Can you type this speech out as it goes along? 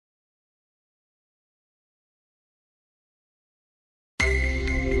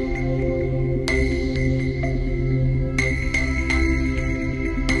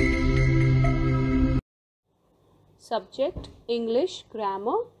Subject English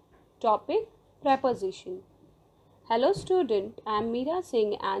Grammar. Topic Preposition. Hello student, I am Meera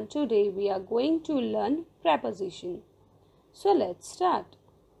Singh and today we are going to learn preposition. So let's start.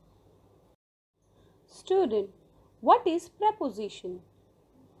 Student, what is preposition?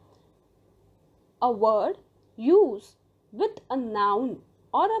 A word used with a noun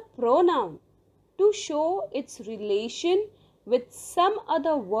or a pronoun to show its relation with some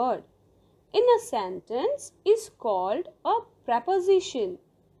other word in a sentence is called a preposition.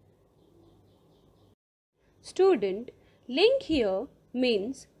 Student, link here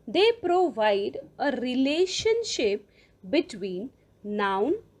means they provide a relationship between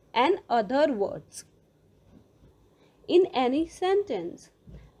noun and other words in any sentence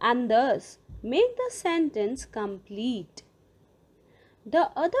and thus make the sentence complete.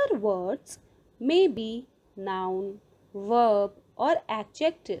 The other words may be noun, verb or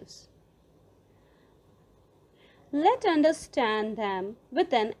adjectives. Let's understand them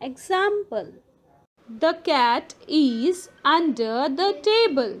with an example. The cat is under the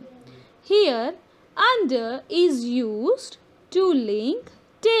table. Here, under is used to link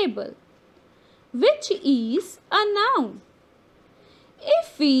table, which is a noun.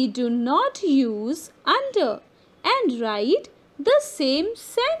 If we do not use under and write the same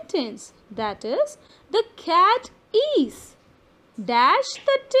sentence, that is, the cat is dash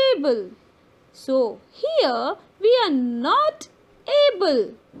the table. So, here we are not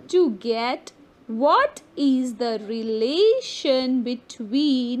able to get what is the relation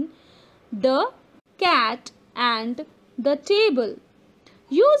between the cat and the table.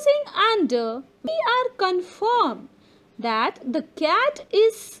 Using under, we are confirmed that the cat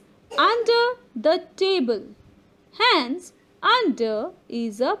is under the table. Hence, under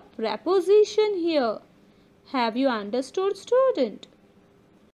is a preposition here. Have you understood, student?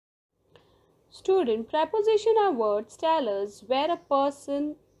 Student, preposition are words tell us where a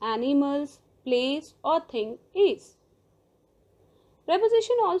person, animals, place or thing is.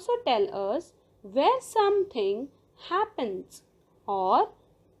 Preposition also tell us where something happens or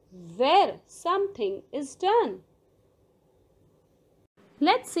where something is done.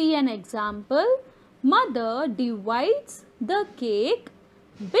 Let's see an example. Mother divides the cake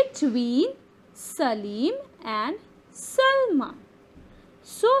between Salim and Salma.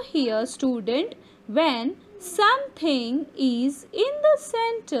 So here student, when something is in the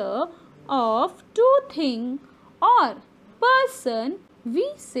center of two things or person,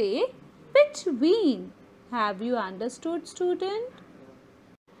 we say between. Have you understood, student?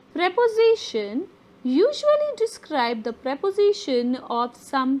 Preposition usually describe the preposition of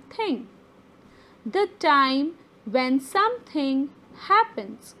something, the time when something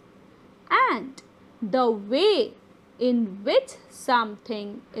happens, and the way in which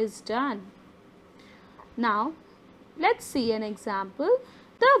something is done. Now, let's see an example.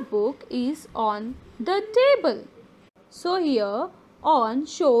 The book is on the table. So here, on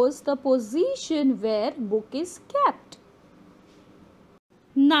shows the position where book is kept.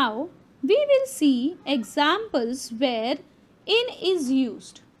 Now, we will see examples where in is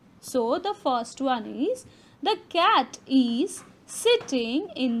used. So, the first one is the cat is sitting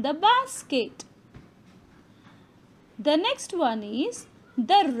in the basket. The next one is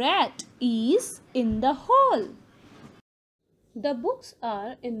the rat is in the hole. The books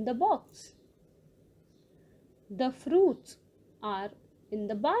are in the box. The fruits are in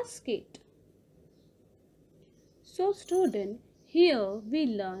the basket. So student, here we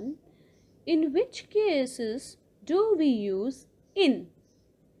learn in which cases do we use in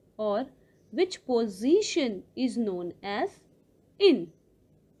or which position is known as in.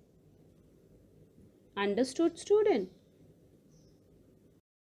 Understood, student?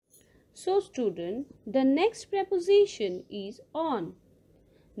 So student, the next preposition is on.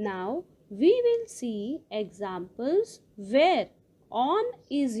 Now we will see examples where on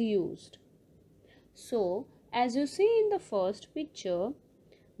is used. So as you see in the first picture,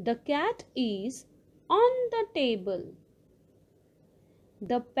 the cat is on the table.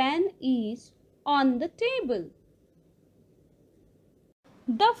 The pen is on the table.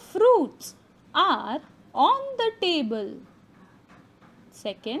 The fruits are on the table.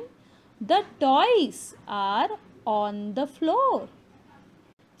 Second, the toys are on the floor.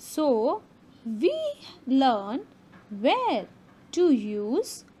 So, we learn where to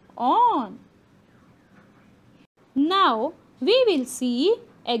use on. Now, we will see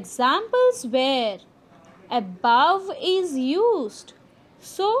examples where above is used.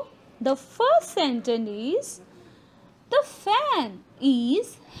 So, the first sentence is the fan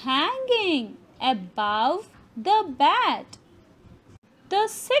is hanging above the bed. The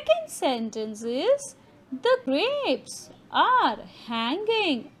second sentence is The grapes are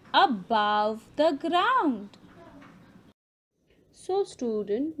hanging above the ground. So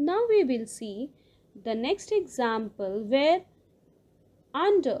student, now we will see the next example where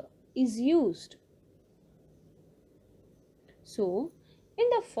under is used. So in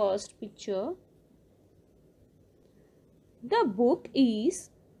the first picture, the book is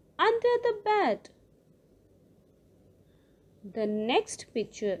under the bed. The next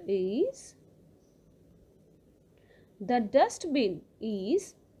picture is the dustbin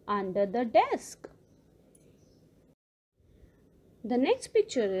is under the desk. The next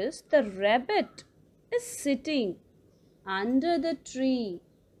picture is the rabbit is sitting under the tree.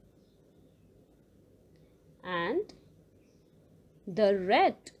 And the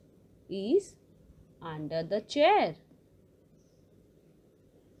rat is under the chair.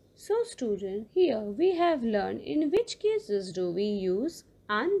 So student, here we have learned in which cases do we use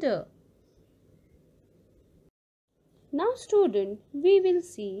under. Now student, we will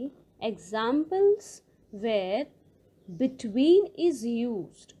see examples where between is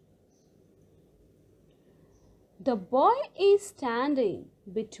used. The boy is standing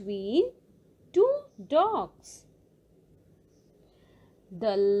between two dogs.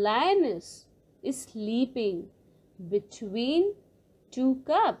 The lioness is sleeping between two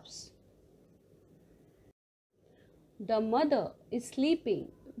cubs. The mother is sleeping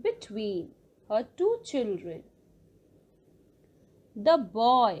between her two children. The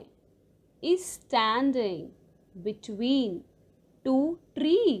boy is standing between two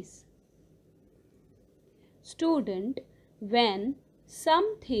trees. Student, when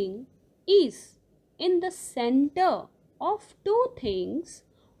something is in the center of two things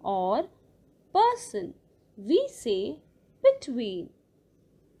or person, we say between.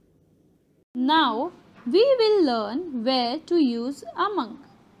 Now we will learn where to use among.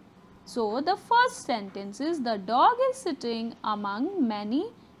 So the first sentence is the dog is sitting among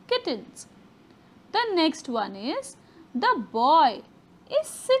many kittens. The next one is the boy is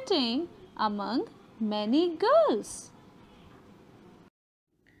sitting among many girls.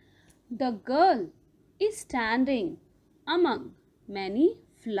 The girl is standing among many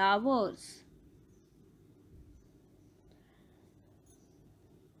flowers.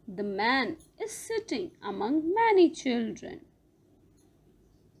 The man is sitting among many children.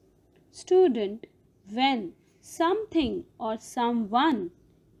 Student, when something or someone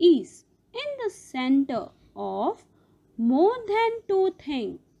is in the center of more than two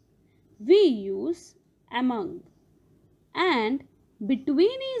things, we use among. And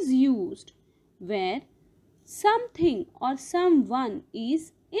between is used where something or someone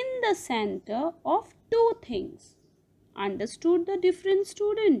is in the center of two things. Understood the difference,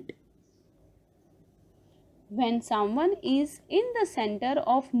 student? When someone is in the center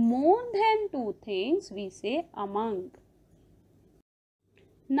of more than two things, we say among.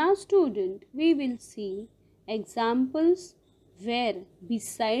 Now student, we will see examples where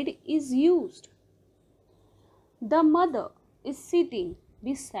beside is used. The mother is sitting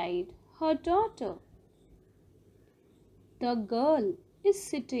beside her daughter. The girl is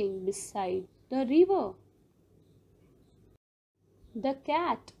sitting beside the river. The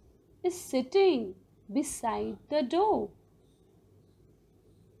cat is sitting beside the door.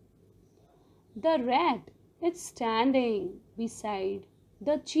 The rat is standing beside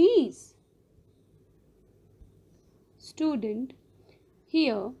the cheese. Student,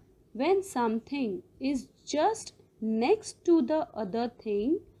 here when something is just next to the other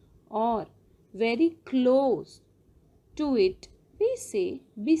thing or very close to it, we say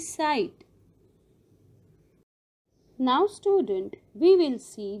beside. Now student, we will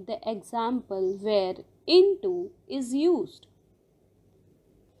see the example where into is used.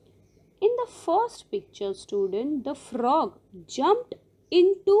 In the first picture, student, the frog jumped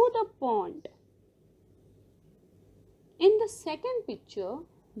into the pond. In the second picture,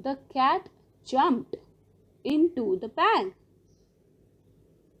 the cat jumped into the bag.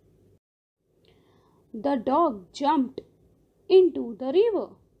 The dog jumped into the river.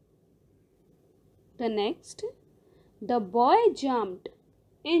 The next, the boy jumped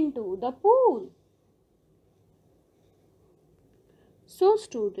into the pool. So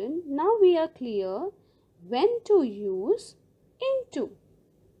student, now we are clear when to use into.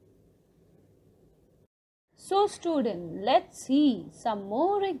 So student, let's see some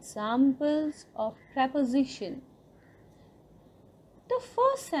more examples of preposition. The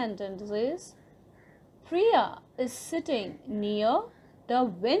first sentence is Priya is sitting near the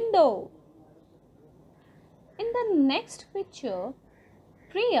window. In the next picture,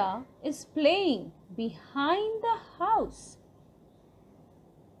 Priya is playing behind the house.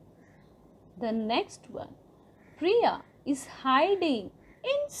 The next one. Priya is hiding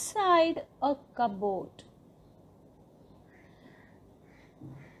inside a cupboard.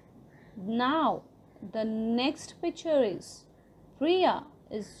 Now, the next picture is Priya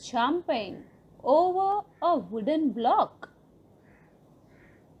is jumping over a wooden block.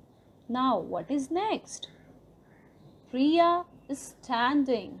 Now, what is next? Priya is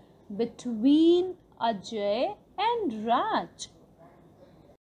standing between Ajay and Raj.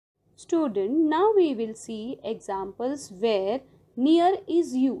 Student, now we will see examples where near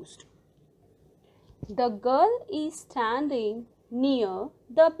is used. The girl is standing near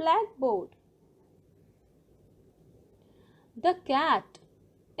the blackboard. The cat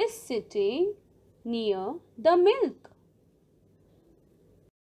is sitting near the milk.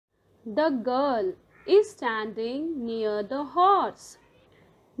 The girl is standing near the horse.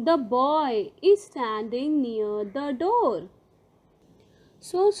 The boy is standing near the door.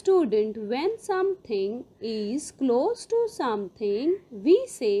 So student, when something is close to something, we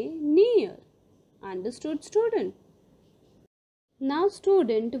say near. Understood student? Now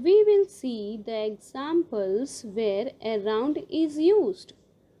student, we will see the examples where around is used.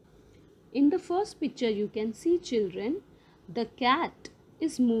 In the first picture you can see children, the cat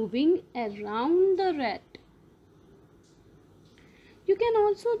is moving around the rat. You can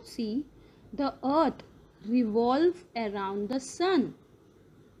also see the earth revolve around the sun.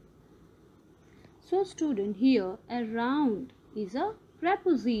 So student, here around is a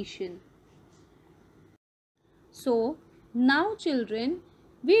preposition. So now children,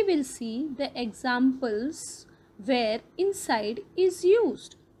 we will see the examples where inside is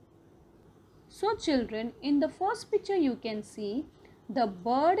used. So children, in the first picture you can see the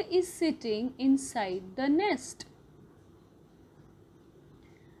bird is sitting inside the nest.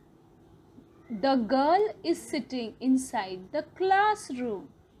 The girl is sitting inside the classroom.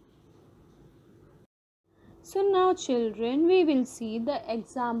 So now children, we will see the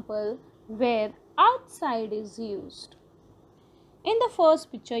example where outside is used. In the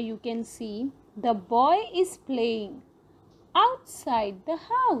first picture you can see the boy is playing outside the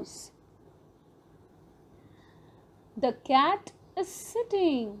house. The cat is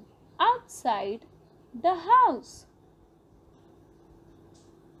sitting outside the house.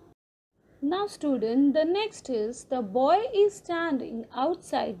 Now student, the next is the boy is standing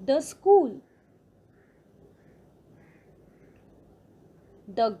outside the school.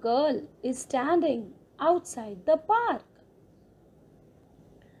 The girl is standing outside the park.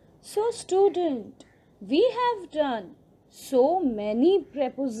 So student, we have done so many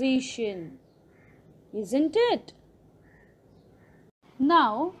prepositions, isn't it?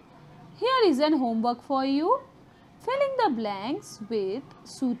 Now, here is an homework for you. Fill in the blanks with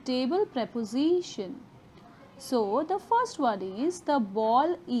suitable preposition. So, the first one is the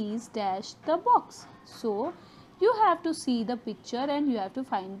ball is dash the box. So, you have to see the picture and you have to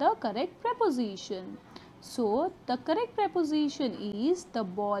find the correct preposition. So, the correct preposition is the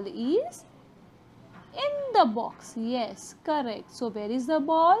ball is in the box. Yes, correct. So, where is the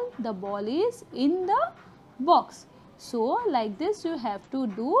ball? The ball is in the box. So, like this you have to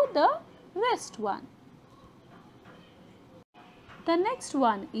do the rest one. The next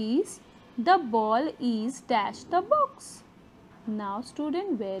one is the ball is dash the box. Now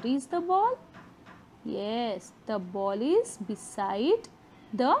student, where is the ball? Yes, the ball is beside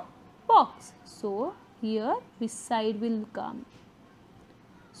the box. So here beside will come.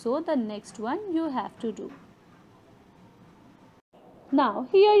 So the next one you have to do. Now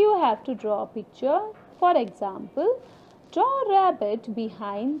here you have to draw a picture. For example, draw a rabbit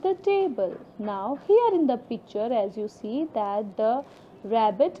behind the table. Now here in the picture as you see that the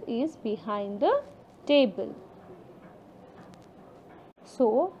rabbit is behind the table.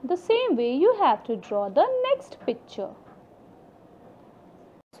 So the same way you have to draw the next picture.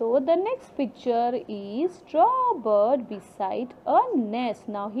 So the next picture is draw a bird beside a nest.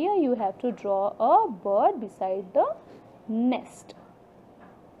 Now here you have to draw a bird beside the nest.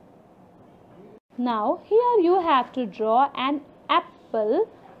 Now here you have to draw an apple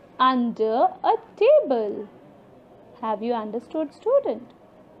under a table. Have you understood student?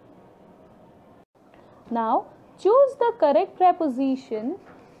 Now choose the correct preposition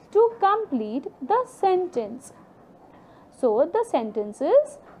to complete the sentence. So the sentence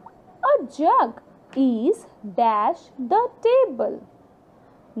is a jug is dash the table.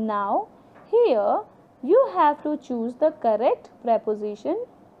 Now here you have to choose the correct preposition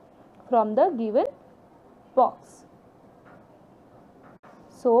from the given box.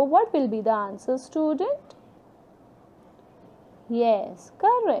 So what will be the answer student? Yes,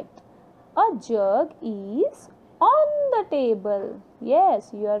 correct. A jug is on the table.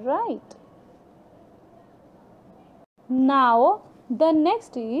 Yes, you are right. Now the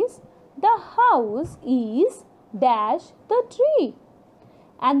next is the house is dash the tree.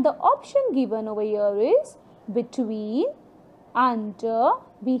 And the option given over here is between, under,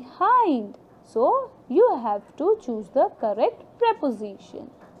 behind. So you have to choose the correct preposition.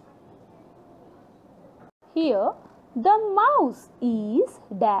 Here the mouse is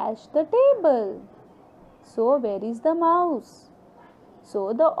dash the table. So where is the mouse?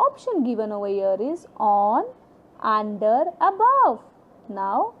 So the option given over here is on, under, above.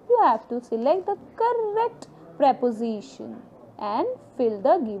 Now you have to select the correct preposition and fill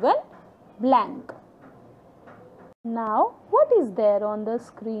the given blank. Now what is there on the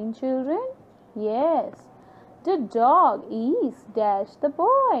screen, children? Yes, the dog is dash the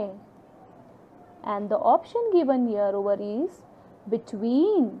boy. And the option given here over is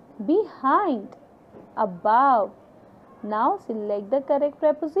between, behind, above. Now select the correct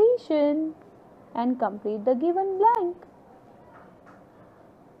preposition and complete the given blank.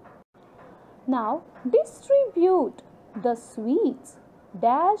 Now distribute the sweets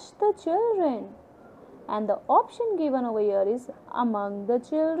dash the children. And the option given over here is among the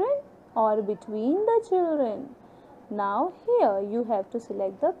children or between the children. Now here you have to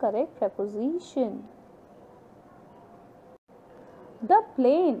select the correct preposition. The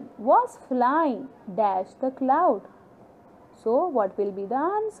plane was flying dash the cloud. So what will be the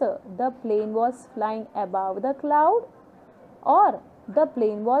answer? The plane was flying above the cloud or the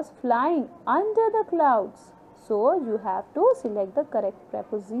plane was flying under the clouds. So you have to select the correct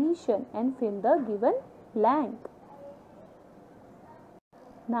preposition and fill the given blank.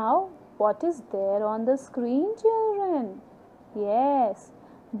 Now what is there on the screen, children? Yes,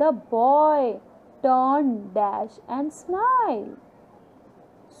 the boy turned dash and smiled.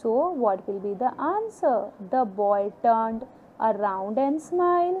 So what will be the answer? The boy turned around and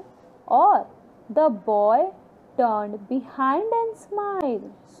smiled or the boy turned behind and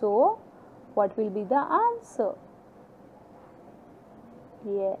smiled. So what will be the answer?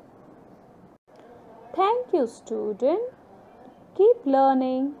 Yeah. Thank you, student. Keep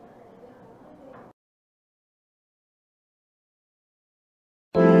learning.